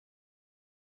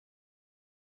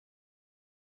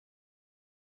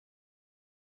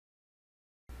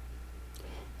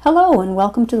Hello and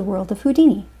welcome to the world of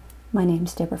Houdini. My name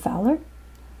is Deborah Fowler.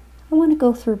 I want to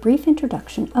go through a brief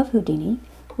introduction of Houdini.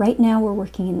 Right now we're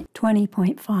working in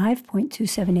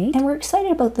 20.5.278 and we're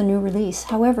excited about the new release.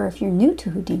 However, if you're new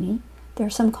to Houdini, there are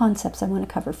some concepts I want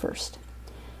to cover first.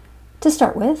 To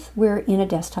start with, we're in a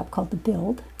desktop called the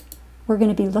Build. We're going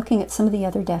to be looking at some of the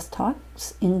other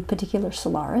desktops, in particular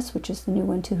Solaris, which is the new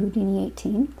one to Houdini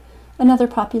 18. Another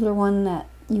popular one that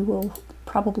you will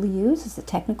probably use is the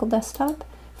technical desktop.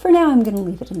 For now, I'm going to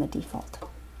leave it in the default.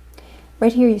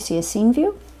 Right here you see a scene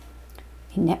view,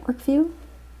 a network view,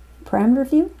 parameter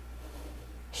view.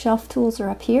 Shelf tools are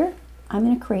up here. I'm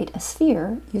going to create a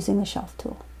sphere using the shelf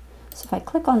tool. So if I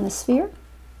click on the sphere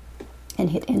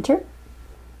and hit enter,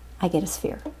 I get a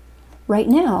sphere. Right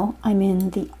now, I'm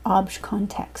in the obj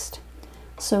context.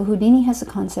 So Houdini has a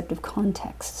concept of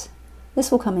contexts. This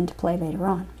will come into play later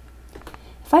on.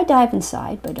 If I dive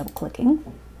inside by double-clicking,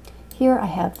 here I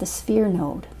have the sphere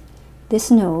node.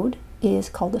 This node is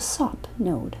called a SOP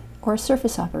node, or a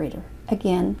surface operator,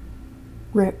 again,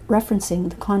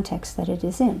 referencing the context that it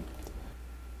is in.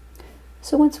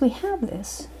 So once we have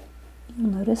this, you'll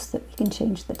notice that we can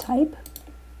change the type,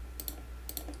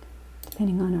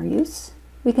 depending on our use.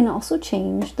 We can also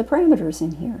change the parameters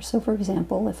in here. So for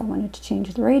example, if I wanted to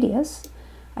change the radius,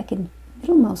 I can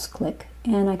middle mouse click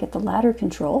and I get the ladder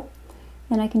control,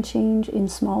 and I can change in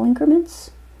small increments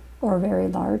or very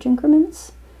large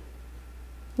increments,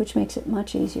 which makes it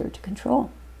much easier to control.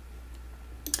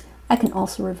 I can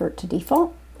also revert to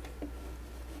default.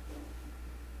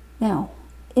 Now,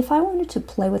 if I wanted to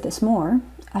play with this more,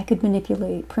 I could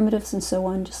manipulate primitives and so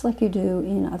on, just like you do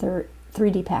in other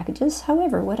 3D packages.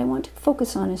 However, what I want to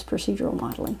focus on is procedural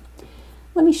modeling.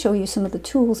 Let me show you some of the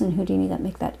tools in Houdini that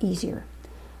make that easier.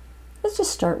 Let's just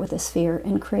start with a sphere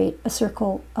and create a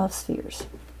circle of spheres.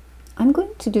 I'm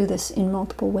going to do this in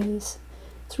multiple ways.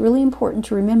 It's really important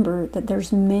to remember that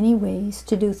there's many ways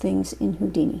to do things in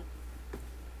Houdini.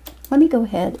 Let me go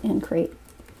ahead and create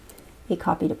a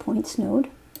copy to points node.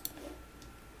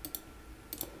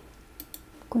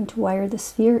 I'm going to wire the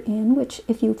sphere in, which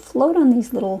if you float on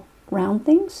these little round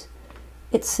things,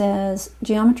 it says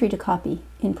geometry to copy,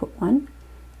 input 1.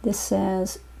 This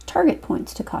says target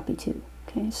points to copy 2.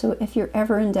 Okay, so if you're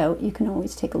ever in doubt, you can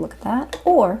always take a look at that,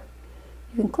 or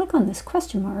you can click on this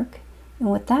question mark, and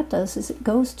what that does is it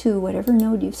goes to whatever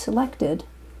node you've selected.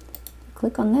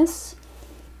 Click on this,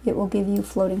 it will give you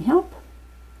floating help,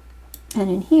 and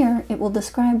in here it will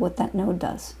describe what that node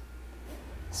does.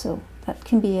 So that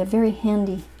can be a very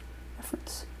handy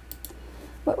reference.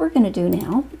 What we're going to do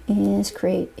now is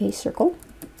create a circle,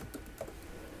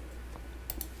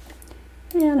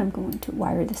 and I'm going to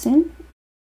wire this in.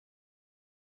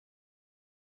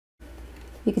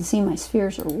 You can see my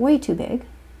spheres are way too big,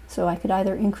 so I could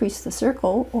either increase the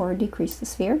circle or decrease the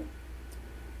sphere.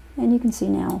 And you can see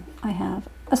now I have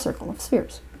a circle of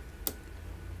spheres.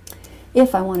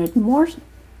 If I wanted more,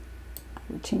 I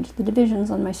would change the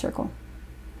divisions on my circle.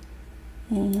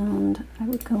 And I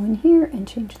would go in here and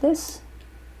change this.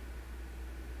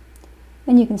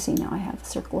 And you can see now I have a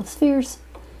circle of spheres.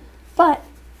 But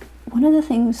one of the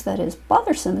things that is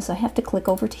bothersome is I have to click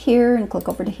over to here and click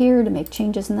over to here to make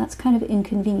changes, and that's kind of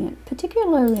inconvenient,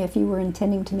 particularly if you were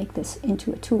intending to make this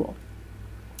into a tool.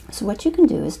 So what you can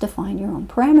do is define your own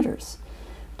parameters.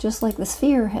 Just like the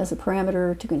sphere has a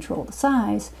parameter to control the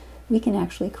size, we can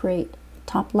actually create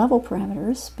top-level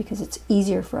parameters because it's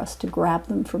easier for us to grab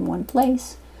them from one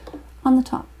place on the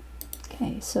top.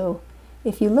 Okay, so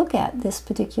if you look at this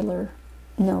particular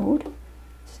node,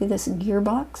 see this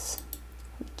gearbox?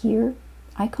 Gear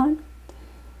icon.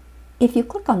 If you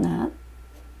click on that,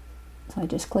 so I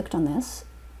just clicked on this,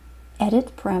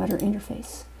 edit parameter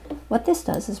interface. What this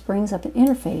does is brings up an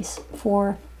interface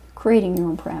for creating your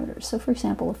own parameters. So for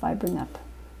example, if I bring up,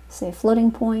 say, a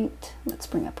floating point, let's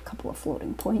bring up a couple of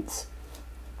floating points,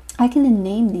 I can then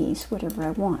name these whatever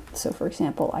I want. So for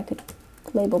example, I could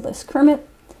label this Kermit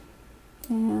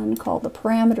and call the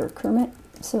parameter Kermit.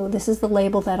 So this is the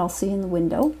label that I'll see in the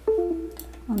window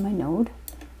on my node.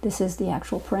 This is the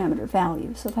actual parameter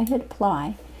value. So if I hit apply,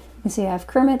 you can see I have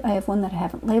Kermit. I have one that I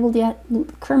haven't labeled yet.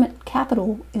 Kermit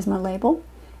capital is my label,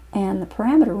 and the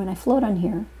parameter when I float on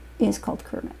here is called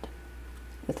Kermit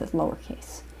with a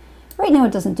lowercase. Right now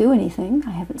it doesn't do anything.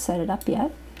 I haven't set it up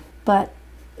yet, but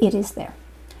it is there.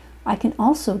 I can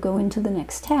also go into the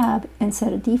next tab and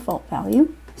set a default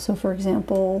value. So for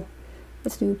example,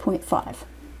 let's do 0.5.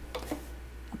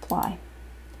 Apply.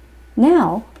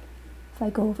 Now, if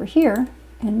I go over here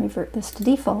and revert this to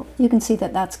default, you can see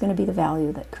that that's going to be the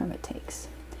value that Kermit takes.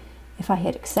 If I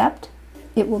hit accept,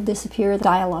 it will disappear the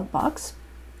dialog box,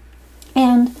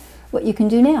 and What you can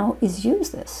do now is use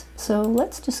this. So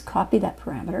let's just copy that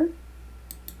parameter.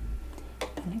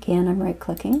 And again, I'm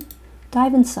right-clicking,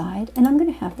 dive inside, and I'm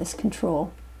going to have this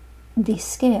control the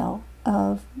scale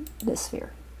of this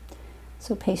sphere.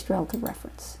 So paste relative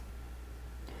reference.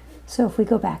 So if we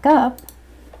go back up,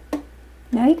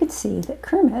 now you can see that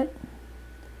Kermit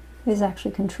is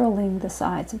actually controlling the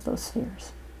sides of those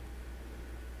spheres.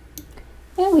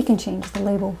 And we can change the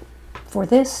label for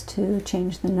this to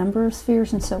change the number of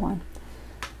spheres and so on.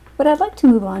 What I'd like to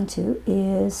move on to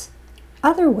is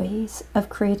other ways of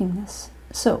creating this.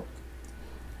 So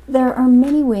there are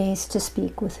many ways to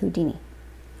speak with Houdini.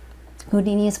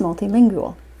 Houdini is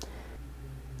multilingual.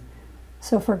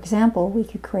 So for example, we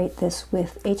could create this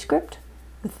with hscript,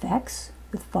 with Vex,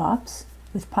 with Vops,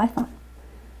 with Python.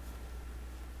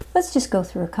 Let's just go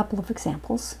through a couple of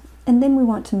examples, and then we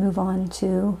want to move on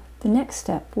to the next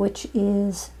step, which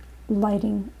is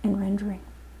lighting and rendering.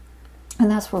 And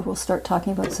that's where we'll start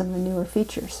talking about some of the newer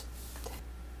features.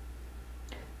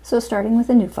 So starting with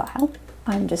a new file,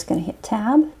 I'm just going to hit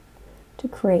Tab to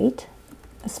create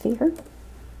a sphere.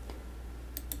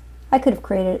 I could have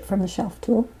created it from the shelf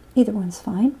tool. Either one's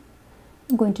fine.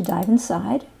 I'm going to dive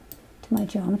inside to my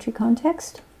geometry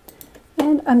context,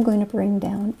 and I'm going to bring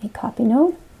down a copy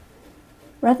node.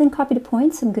 Rather than copy to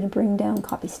points, I'm going to bring down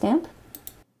copy stamp.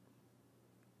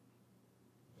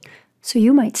 So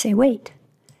you might say, wait,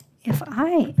 if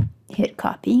I hit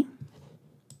copy,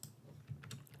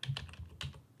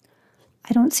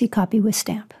 I don't see copy with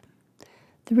stamp.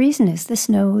 The reason is this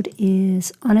node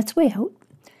is on its way out.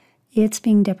 It's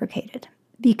being deprecated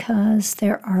because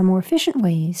there are more efficient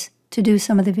ways to do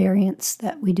some of the variants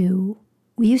that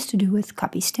we used to do with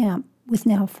copy stamp with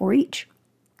now for each.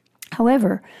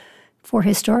 However, for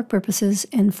historic purposes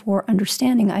and for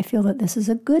understanding, I feel that this is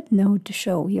a good node to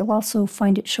show. You'll also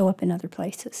find it show up in other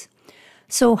places.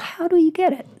 So how do you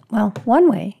get it? Well, one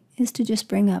way is to just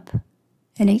bring up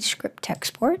an hscript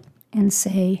export and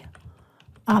say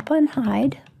oppa and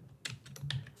hide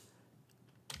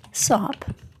sop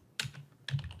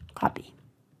copy.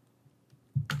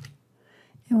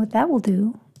 And what that will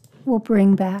do, will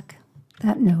bring back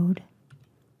that node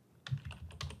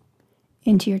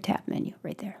into your tab menu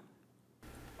right there,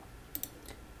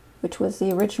 which was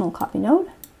the original copy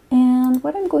node. And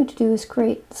what I'm going to do is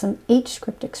create some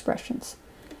hscript expressions.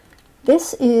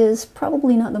 This is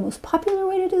probably not the most popular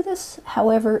way to do this.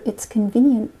 However, it's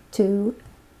convenient to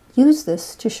use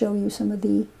this to show you some of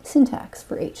the syntax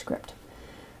for hscript.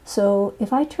 So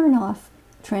if I turn off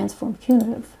transform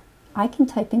punitive, I can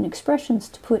type in expressions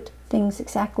to put things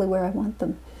exactly where I want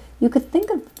them. You could think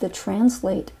of the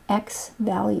translate x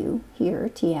value here,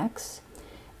 tx,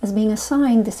 as being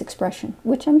assigned this expression,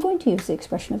 which I'm going to use the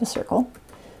expression of a circle.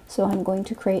 So I'm going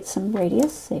to create some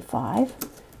radius, say 5,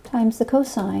 times the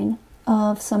cosine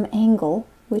of some angle,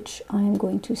 which I'm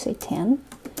going to say 10.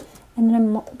 And then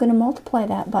I'm going to multiply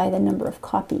that by the number of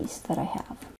copies that I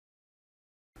have.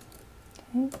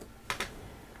 Okay.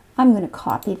 I'm going to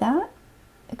copy that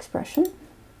expression.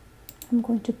 I'm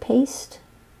going to paste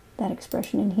that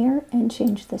expression in here and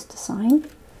change this to sine.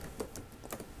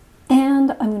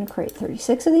 And I'm going to create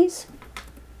 36 of these.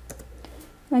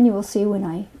 And you will see when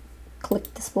I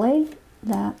click display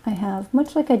that I have,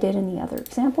 much like I did in the other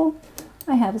example,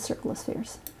 I have a circle of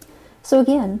spheres. So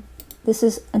again, this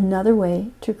is another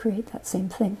way to create that same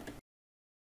thing.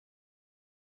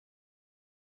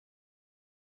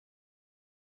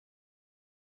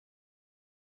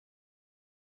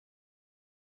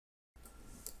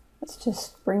 Let's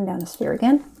just bring down a sphere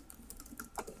again.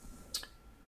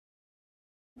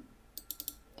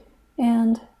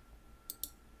 And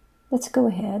let's go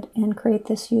ahead and create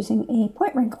this using a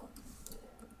point wrangle.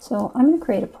 So I'm going to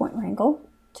create a point wrangle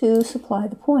to supply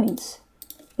the points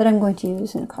that I'm going to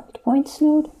use in a copy to points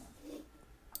node.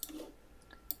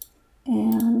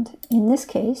 And in this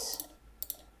case,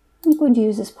 I'm going to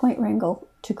use this point wrangle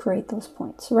to create those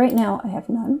points. So right now I have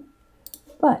none,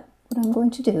 but what I'm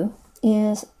going to do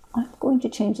is I'm going to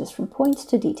change this from points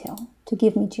to detail to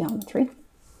give me geometry.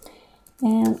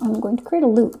 And I'm going to create a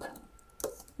loop.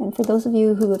 And for those of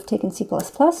you who have taken C++,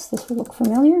 this will look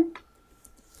familiar.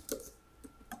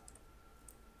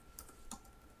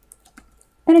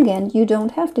 And again, you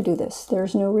don't have to do this.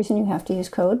 There's no reason you have to use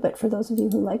code, but for those of you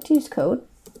who like to use code,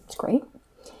 it's great.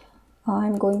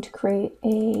 I'm going to create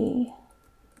a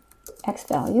x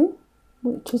value,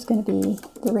 which is going to be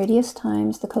the radius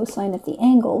times the cosine of the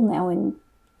angle. Now in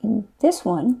this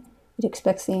one, it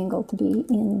expects the angle to be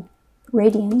in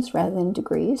radians rather than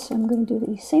degrees. So I'm going to do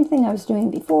the same thing I was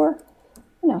doing before,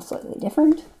 now slightly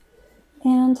different.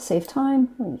 And to save time,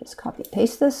 we're going to just copy and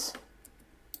paste this.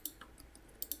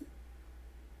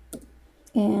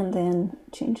 and then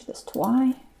change this to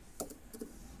Y,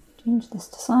 change this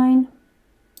to sine.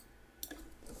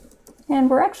 And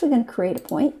we're actually going to create a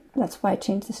point. That's why I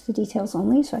changed this to details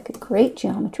only, so I could create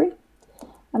geometry.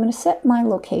 I'm going to set my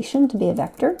location to be a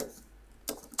vector,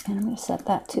 and I'm going to set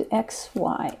that to X,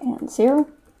 Y, and 0.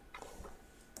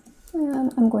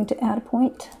 And I'm going to add a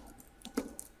point,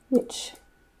 which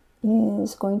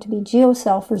is going to be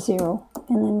geocell for 0,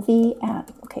 and then V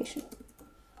at location.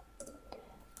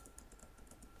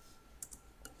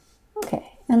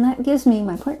 Okay, and that gives me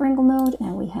my point wrangle node,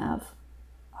 and we have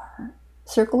our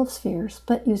circle of spheres,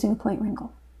 but using a point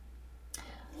wrangle.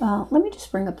 Let me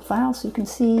just bring up the file so you can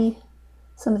see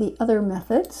some of the other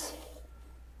methods.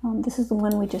 This is the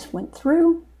one we just went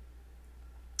through.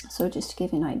 So just to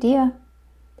give you an idea,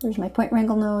 there's my point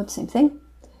wrangle node, same thing.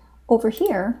 Over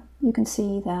here, you can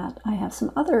see that I have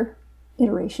some other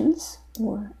iterations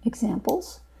or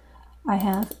examples. I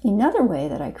have another way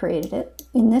that I created it.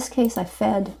 In this case, I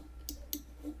fed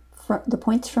the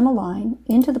points from a line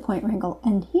into the point wrangle,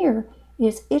 and here it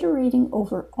is iterating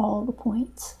over all the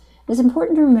points. It's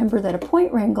important to remember that a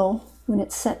point wrangle, when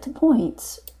it's set to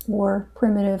points or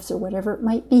primitives or whatever it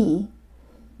might be,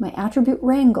 my attribute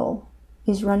wrangle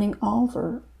is running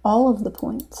over all of the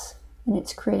points, and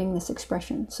it's creating this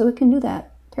expression. So it can do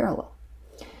that parallel.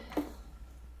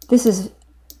 This is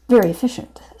very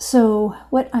efficient. So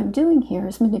what I'm doing here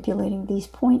is manipulating these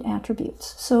point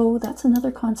attributes. So that's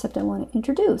another concept I want to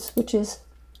introduce, which is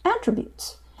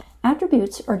attributes.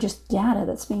 Attributes are just data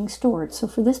that's being stored. So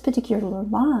for this particular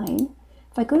line,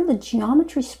 if I go to the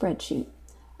geometry spreadsheet,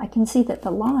 I can see that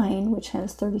the line, which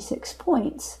has 36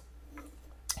 points,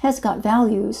 has got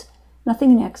values,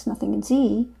 nothing in X, nothing in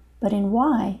Z, but in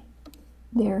Y,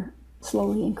 they're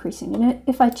slowly increasing. And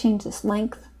if I change this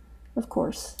length, of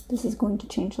course, this is going to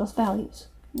change those values.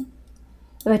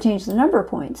 If I change the number of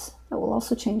points, that will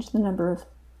also change the number of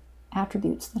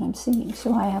attributes that I'm seeing.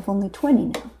 So I have only 20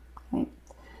 now. Okay?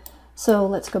 So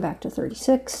let's go back to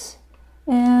 36.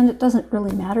 And it doesn't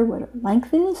really matter what our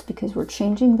length is because we're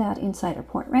changing that inside our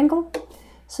point wrangle.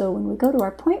 So when we go to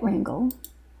our point wrangle,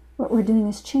 what we're doing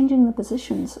is changing the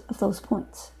positions of those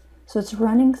points. So it's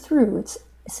running through, it's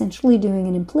essentially doing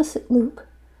an implicit loop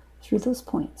through those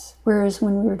points. Whereas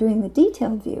when we were doing the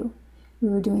detailed view, we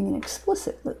were doing an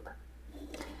explicit loop.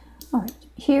 All right,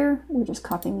 here we're just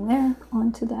copying there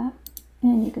onto that.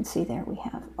 And you can see there we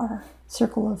have our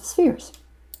circle of spheres.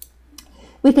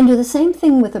 We can do the same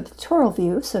thing with a pictorial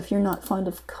view. So if you're not fond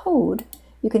of code,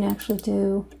 you can actually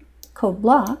do code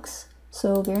blocks.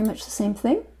 So very much the same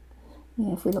thing.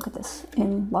 If we look at this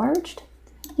enlarged,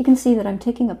 you can see that I'm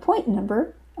taking a point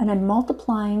number and I'm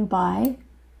multiplying by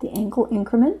the angle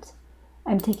increment.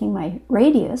 I'm taking my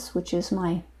radius, which is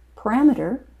my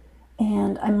parameter,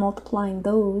 and I'm multiplying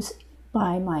those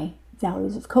by my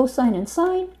values of cosine and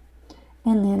sine.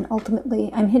 And then ultimately,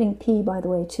 I'm hitting P, by the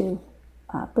way, to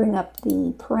bring up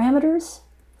the parameters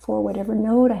for whatever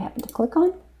node I happen to click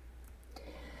on.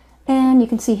 And you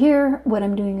can see here, what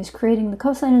I'm doing is creating the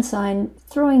cosine and sine,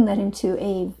 throwing that into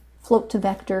a float to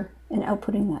vector, and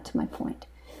outputting that to my point.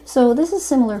 So this is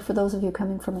similar for those of you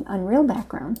coming from an Unreal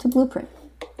background to Blueprint.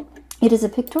 It is a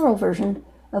pictorial version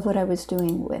of what I was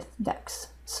doing with Vex.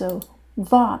 So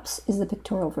Vops is the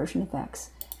pictorial version of Vex.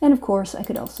 And of course, I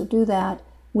could also do that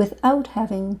without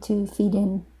having to feed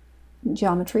in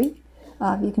geometry.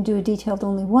 You can do a detailed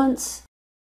only once.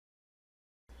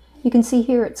 You can see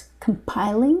here it's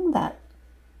compiling that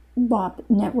Vop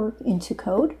network into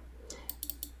code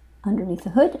underneath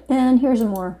the hood. And here's a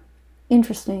more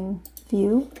interesting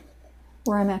view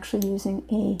where I'm actually using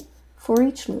a for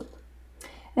each loop.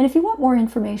 And if you want more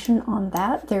information on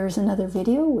that, there's another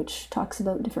video which talks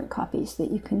about different copies that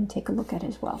you can take a look at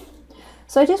as well.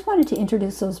 So I just wanted to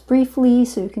introduce those briefly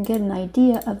so you can get an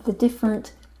idea of the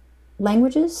different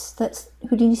languages that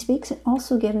Houdini speaks, and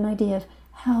also get an idea of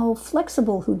how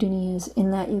flexible Houdini is in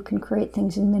that you can create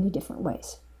things in many different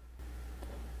ways.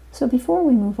 So before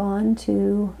we move on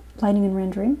to lighting and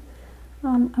rendering,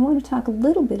 I want to talk a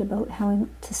little bit about how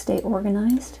to stay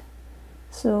organized.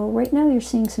 So right now you're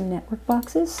seeing some network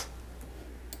boxes.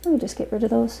 Let me just get rid of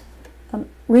those.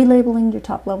 Relabeling your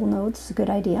top level nodes is a good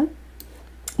idea.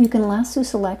 You can lasso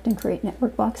select and create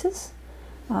network boxes.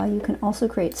 You can also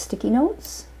create sticky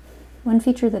notes. One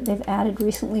feature that they've added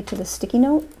recently to the sticky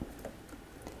note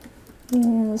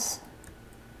is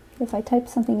if I type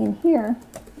something in here,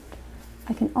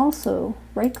 I can also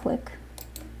right-click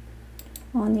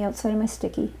on the outside of my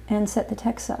sticky and set the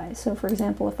text size. So for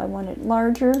example, if I want it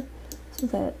larger so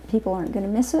that people aren't going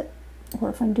to miss it, or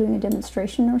if I'm doing a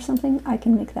demonstration or something, I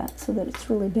can make that so that it's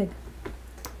really big.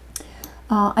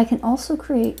 I can also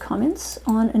create comments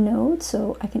on a node,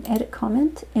 so I can edit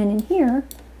comment, and in here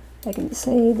I can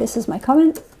say this is my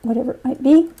comment, whatever it might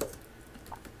be.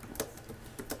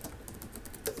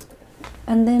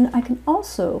 And then I can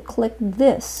also click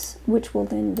this, which will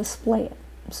then display it.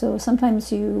 So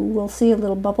sometimes you will see a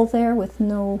little bubble there with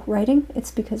no writing.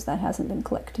 It's because that hasn't been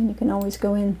clicked, and you can always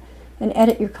go in and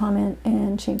edit your comment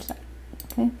and change that.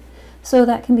 Okay, so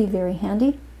that can be very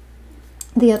handy.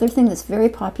 The other thing that's very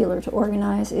popular to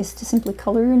organize is to simply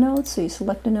color your nodes. So you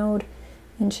select a node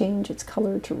and change its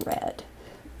color to red,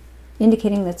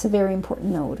 indicating that's a very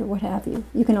important node or what have you.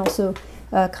 You can also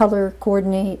color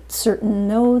coordinate certain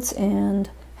nodes and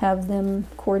have them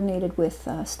coordinated with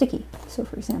sticky. So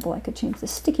for example, I could change the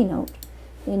sticky node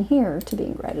in here to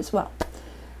being red as well.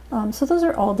 So those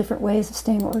are all different ways of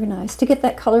staying organized. To get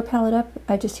that color palette up,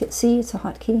 I just hit C, it's a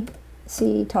hotkey.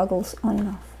 C toggles on and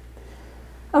off.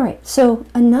 All right, so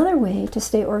another way to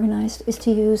stay organized is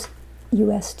to use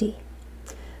USD.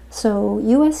 So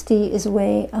USD is a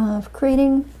way of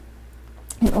creating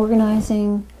and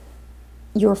organizing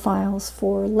your files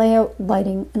for layout,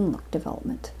 lighting, and look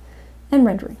development and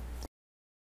rendering.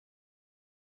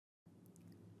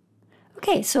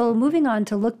 Okay, so moving on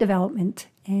to look development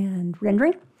and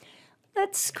rendering,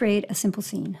 let's create a simple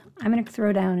scene. I'm going to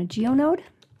throw down a geonode.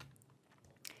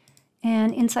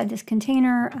 And inside this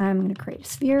container, I'm going to create a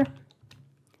sphere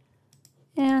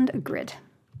and a grid.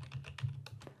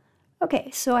 Okay,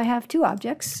 so I have two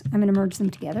objects. I'm going to merge them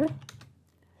together.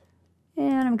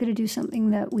 And I'm going to do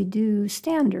something that we do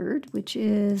standard, which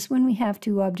is when we have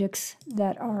two objects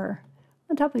that are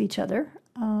on top of each other,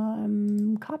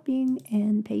 copying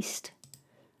and paste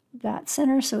that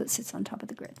center so it sits on top of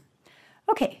the grid.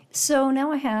 Okay, so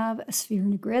now I have a sphere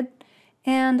and a grid,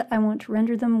 and I want to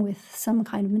render them with some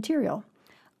kind of material.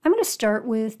 I'm going to start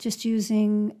with just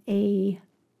using a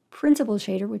principled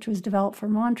shader, which was developed for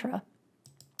Mantra,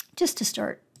 just to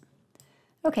start.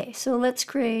 Okay, so let's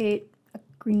create a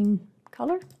green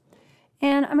color,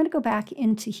 and I'm going to go back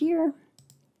into here,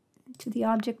 to the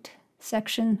object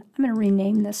section. I'm going to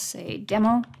rename this, say,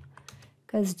 demo,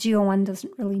 because Geo1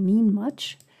 doesn't really mean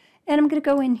much. And I'm going to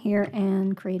go in here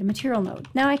and create a material node.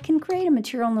 Now I can create a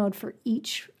material node for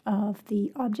each of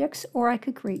the objects, or I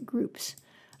could create groups.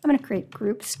 I'm going to create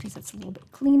groups because it's a little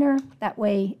bit cleaner. That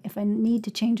way, if I need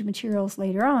to change materials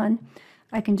later on,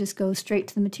 I can just go straight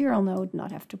to the material node and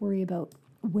not have to worry about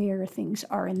where things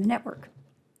are in the network.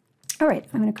 All right,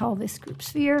 I'm going to call this group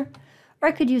sphere, or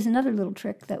I could use another little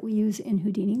trick that we use in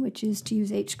Houdini, which is to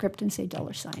use hscript and say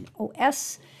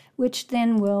 $OS, which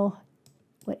then will,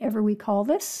 whatever we call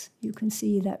this, you can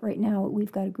see that right now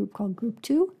we've got a group called group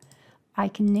 2. I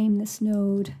can name this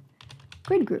node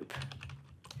grid group.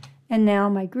 And now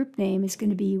my group name is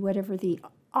going to be whatever the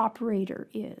operator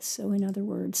is. So in other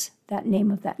words, that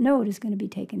name of that node is going to be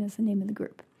taken as the name of the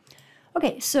group.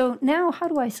 Okay, so now how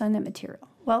do I assign that material?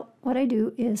 Well, what I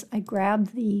do is I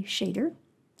grab the shader,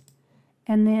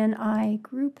 and then I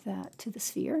group that to the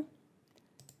sphere.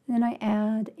 Then I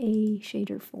add a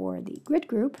shader for the grid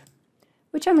group,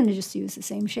 which I'm going to just use the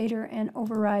same shader and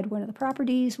override one of the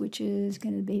properties, which is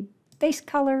going to be base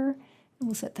color, and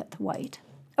we'll set that to white.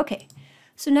 Okay,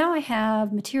 so now I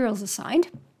have materials assigned.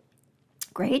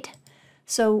 Great.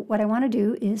 So what I want to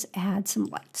do is add some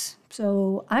lights.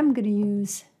 So I'm going to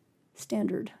use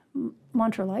standard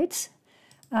Mantra lights,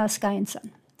 sky and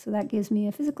sun. So that gives me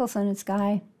a physical sun and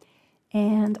sky,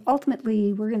 and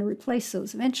ultimately we're going to replace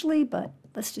those eventually, but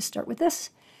let's just start with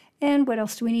this. And what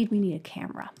else do we need? We need a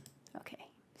camera. Okay,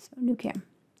 so new cam.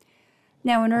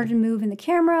 Now in order to move in the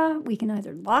camera, we can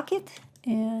either lock it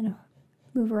and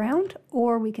move around,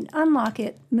 or we can unlock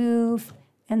it, move,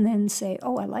 and then say,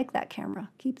 oh, I like that camera.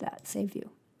 Keep that, save view.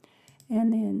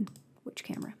 And then which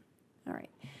camera? All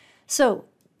right. So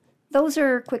those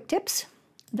are quick tips.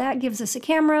 That gives us a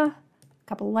camera, a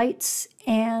couple lights,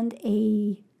 and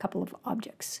a couple of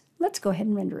objects. Let's go ahead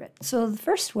and render it. So the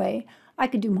first way, I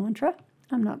could do Mantra.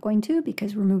 I'm not going to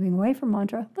because we're moving away from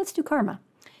Mantra. Let's do Karma.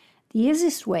 The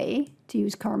easiest way to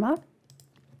use Karma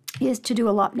is to do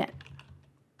a lopnet.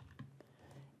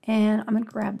 And I'm going to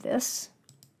grab this.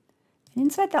 And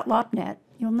inside that lopnet,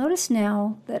 you'll notice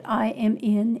now that I am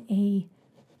in a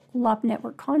lop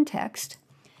network context.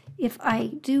 If I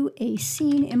do a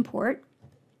scene import,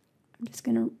 I'm just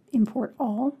going to import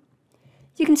all.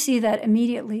 You can see that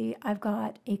immediately I've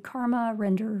got a Karma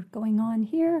render going on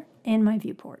here in my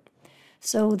viewport.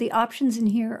 So the options in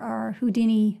here are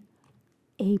Houdini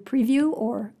a preview,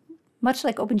 or much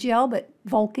like OpenGL, but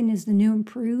Vulkan is the new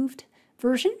improved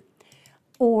version.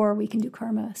 Or we can do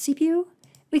Karma CPU.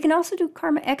 We can also do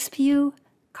Karma XPU.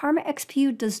 Karma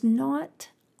XPU does not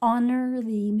honor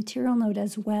the material node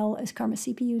as well as Karma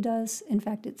CPU does. In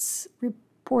fact, it's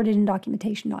reported in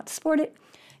documentation not to support it.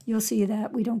 You'll see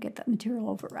that we don't get that material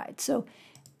override. So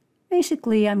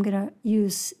basically, I'm going to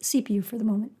use CPU for the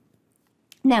moment.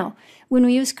 Now, when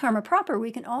we use Karma proper,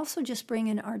 we can also just bring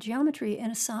in our geometry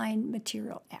and assign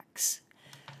material X.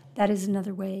 That is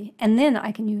another way. And then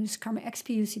I can use Karma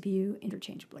XPU, CPU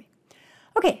interchangeably.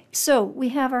 Okay, so we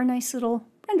have our nice little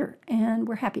render, and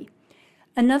we're happy.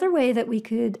 Another way that we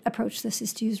could approach this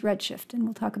is to use Redshift, and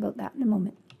we'll talk about that in a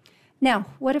moment. Now,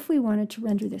 what if we wanted to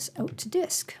render this out to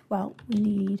disk? Well, we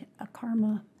need a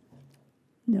Karma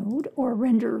node or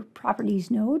render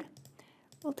properties node.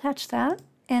 We'll attach that,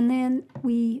 and then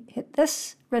we hit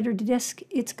this, render to disk.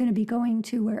 It's going to be going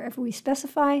to wherever we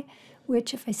specify,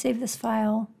 which if I save this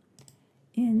file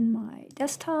in my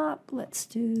desktop, let's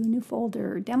do new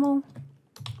folder demo.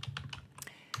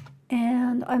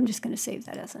 And I'm just going to save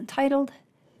that as untitled.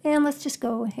 And let's just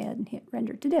go ahead and hit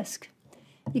render to disk.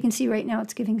 You can see right now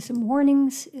it's giving some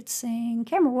warnings. It's saying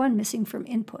camera 1 missing from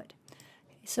input.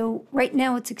 So right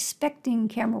now it's expecting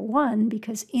camera 1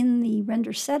 because in the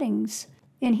render settings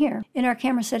in here, in our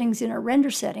camera settings, in our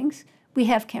render settings, we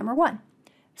have camera 1.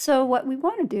 So what we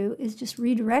want to do is just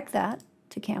redirect that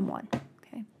to cam 1.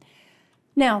 Okay.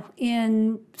 Now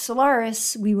in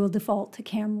Solaris, we will default to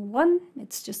camera 1.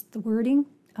 It's just the wording.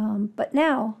 But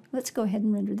now let's go ahead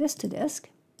and render this to disk.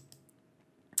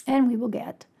 And we will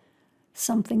get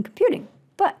something computing.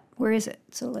 But where is it?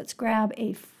 So let's grab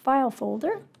a file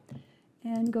folder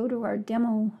and go to our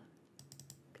demo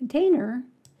container,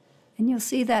 and you'll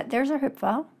see that there's our HIP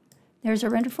file, there's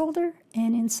our render folder,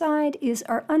 and inside is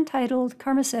our untitled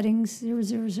Karma settings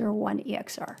 0001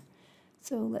 EXR.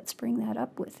 So let's bring that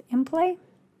up with mplay.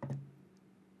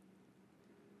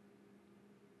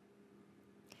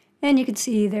 And you can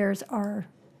see there's our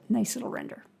nice little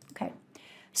render. Okay,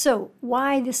 so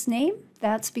why this name?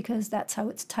 That's because that's how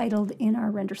it's titled in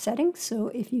our render settings. So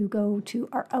if you go to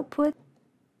our output,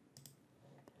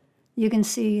 you can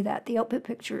see that the output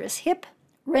picture is HIP,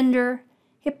 render,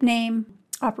 HIP name,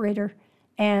 operator,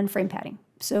 and frame padding.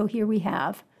 So here we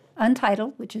have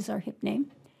untitled, which is our HIP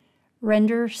name,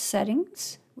 render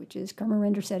settings, which is Karma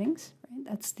render settings, right?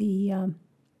 That's the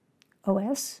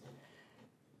OS,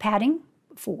 padding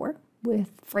 4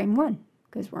 with frame 1,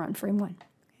 because we're on frame 1.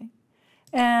 Okay?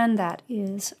 And that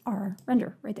is our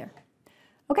render right there.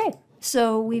 Okay,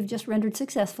 so we've just rendered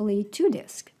successfully to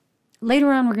disk.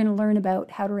 Later on, we're going to learn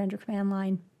about how to render command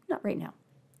line. Not right now.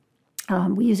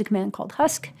 We use a command called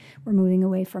husk. We're moving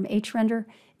away from hrender.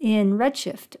 In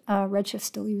Redshift, Redshift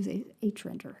still uses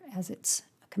hrender as its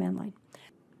command line.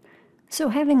 So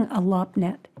having a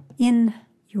lopnet in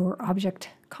your object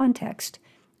context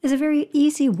is a very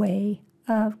easy way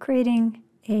of creating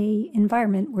an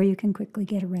environment where you can quickly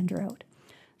get a render out.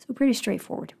 So pretty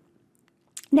straightforward.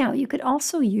 Now, you could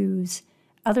also use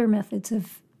other methods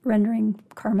of rendering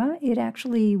Karma. It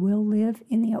actually will live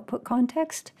in the output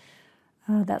context.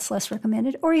 That's less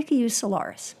recommended. Or you could use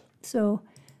Solaris. So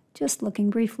just looking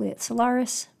briefly at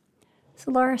Solaris.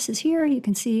 Solaris is here. You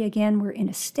can see, again, we're in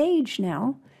a stage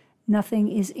now.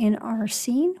 Nothing is in our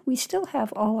scene. We still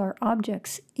have all our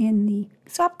objects in the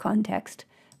SOP context,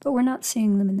 but we're not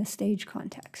seeing them in the stage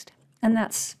context. And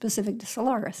that's specific to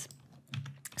Solaris.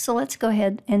 So let's go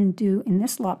ahead and do, in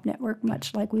this LOP network,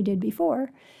 much like we did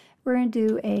before, we're going to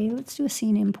do let's do a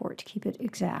scene import to keep it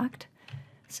exact.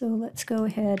 So let's go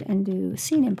ahead and do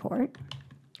scene import,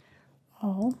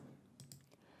 all.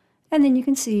 And then you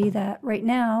can see that right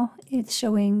now it's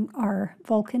showing our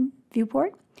Vulkan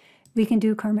viewport. We can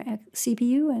do Karma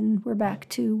CPU, and we're back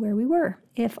to where we were.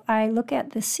 If I look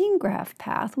at the scene graph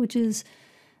path, which is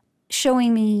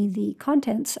showing me the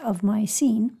contents of my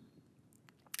scene,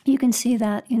 you can see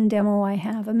that in demo I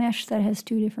have a mesh that has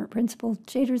 2 different principal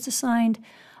shaders assigned.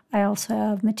 I also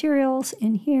have materials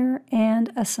in here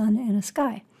and a sun and a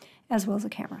sky, as well as a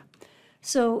camera.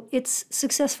 So it's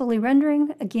successfully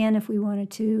rendering. Again, if we wanted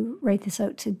to write this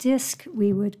out to disk,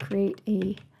 we would create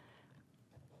a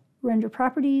render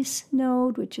properties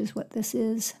node, which is what this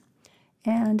is,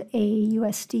 and a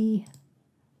USD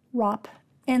ROP,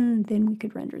 and then we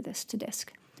could render this to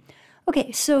disk.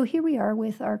 Okay, so here we are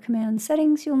with our command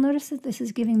settings. You'll notice that this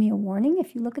is giving me a warning.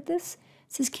 If you look at this,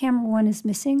 it says camera 1 is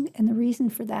missing, and the reason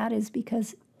for that is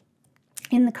because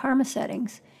in the Karma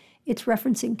settings, it's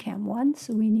referencing cam 1,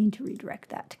 so we need to redirect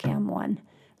that to cam 1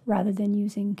 rather than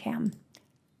using cam.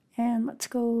 And let's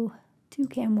go to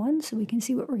cam 1 so we can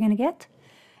see what we're going to get.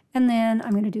 And then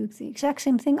I'm going to do the exact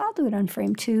same thing. I'll do it on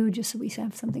frame 2 just so we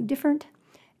have something different.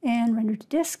 And render to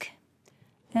disk.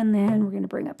 And then we're going to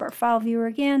bring up our file viewer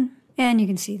again. And you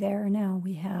can see there now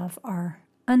we have our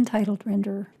untitled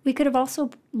renderer. We could have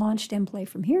also launched mplay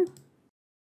from here,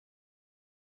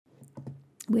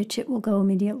 which it will go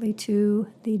immediately to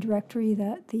the directory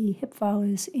that the HIP file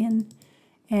is in,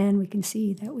 and we can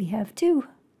see that we have two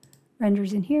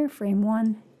renders in here, frame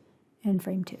 1 and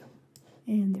frame 2,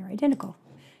 and they're identical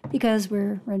because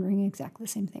we're rendering exactly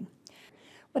the same thing.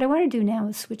 What I want to do now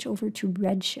is switch over to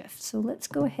Redshift. So let's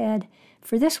go ahead.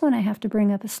 For this one, I have to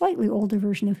bring up a slightly older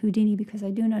version of Houdini because I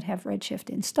do not have Redshift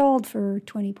installed for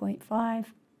 20.5.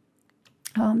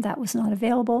 That was not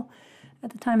available at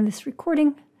the time of this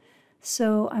recording.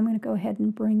 So I'm going to go ahead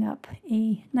and bring up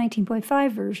a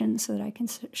 19.5 version so that I can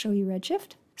show you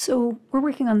Redshift. So we're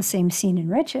working on the same scene in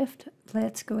Redshift.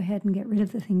 Let's go ahead and get rid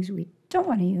of the things we don't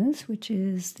want to use, which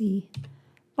is the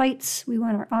lights. We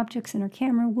want our objects and our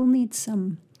camera. We'll need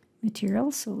some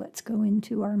material, so let's go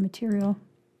into our material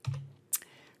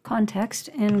context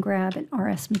and grab an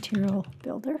RS material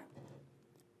builder.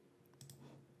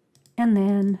 And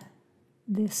then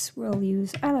this we'll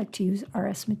use, I like to use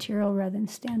RS material rather than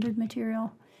standard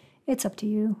material. It's up to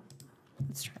you.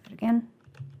 Let's try that again.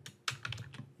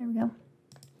 There we go.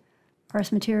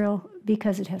 RS material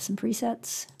because it has some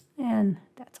presets, and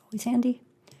that's always handy.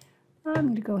 I'm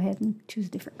going to go ahead and choose a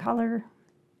different color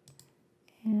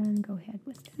and go ahead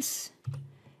with this.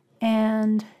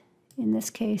 And in this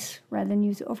case, rather than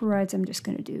use overrides, I'm just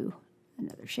going to do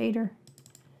another shader,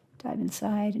 dive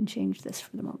inside and change this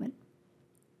for the moment.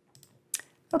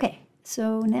 Okay,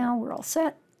 so now we're all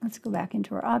set. Let's go back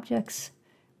into our objects.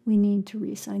 We need to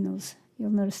reassign those. You'll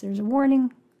notice there's a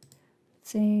warning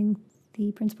saying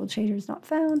the principled shader is not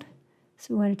found.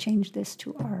 So we want to change this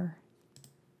to our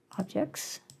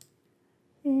objects.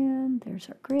 And there's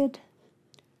our grid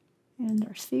and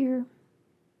our sphere.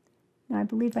 Now I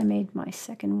believe I made my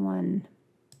second one.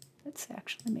 Let's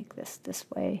actually make this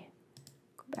way.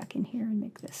 Go back in here and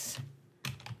make this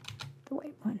the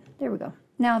white one. There we go.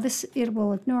 Now this it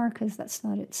will ignore because that's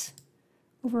not its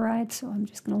override, so I'm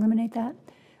just going to eliminate that.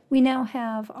 We now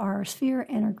have our sphere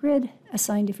and our grid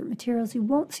assigned different materials. You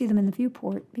won't see them in the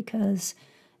viewport because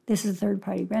this is a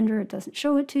third-party render. It doesn't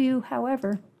show it to you.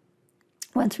 However,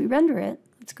 once we render it,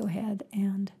 let's go ahead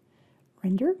and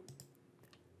render.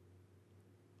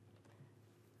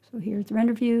 So here's the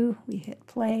render view. We hit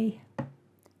play.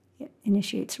 It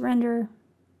initiates render.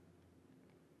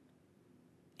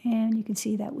 And you can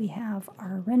see that we have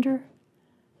our render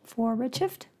for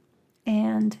Redshift.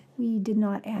 And we did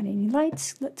not add any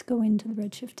lights. Let's go into the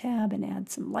Redshift tab and add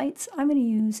some lights. I'm going to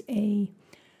use a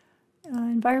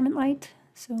environment light,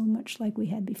 so much like we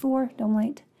had before, dome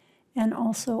light. And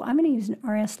also, I'm going to use an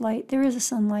RS light. There is a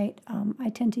sunlight. I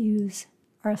tend to use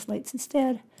RS lights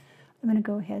instead. I'm going to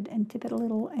go ahead and tip it a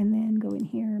little and then go in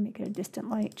here, make it a distant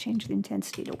light, change the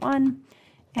intensity to 1,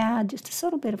 add just a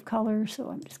subtle bit of color. So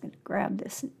I'm just going to grab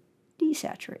this and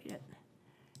desaturate it.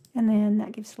 And then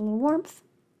that gives it a little warmth.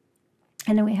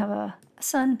 And then we have a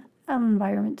sun, an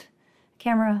environment,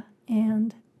 camera,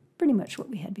 and pretty much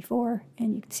what we had before.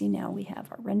 And you can see now we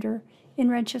have our render in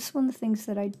Redshift. One of the things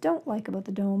that I don't like about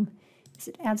the dome is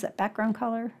it adds that background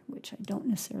color, which I don't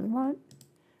necessarily want.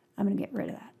 I'm going to get rid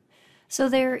of that. So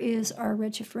there is our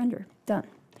Redshift render done.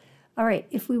 All right,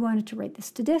 if we wanted to write this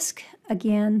to disk,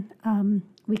 again,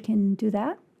 we can do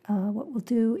that. What we'll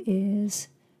do is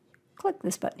click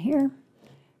this button here,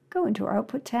 go into our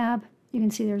Output tab. You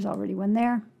can see there's already one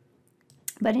there.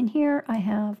 But in here, I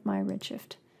have my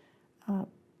Redshift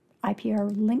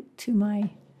IPR linked to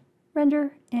my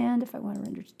render. And if I want to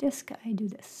render to disk, I do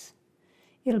this.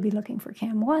 It'll be looking for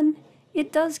Cam 1.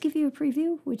 It does give you a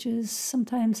preview, which is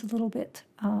sometimes a little bit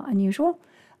unusual.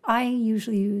 I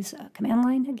usually use a command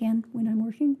line, again, when I'm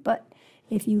working. But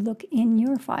if you look in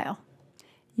your file,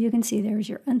 you can see there's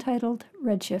your untitled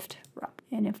Redshift RUP.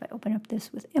 And if I open up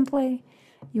this with mplay,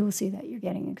 you will see that you're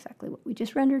getting exactly what we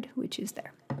just rendered, which is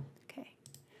there. Okay,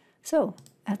 so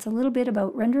that's a little bit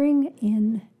about rendering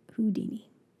in Houdini.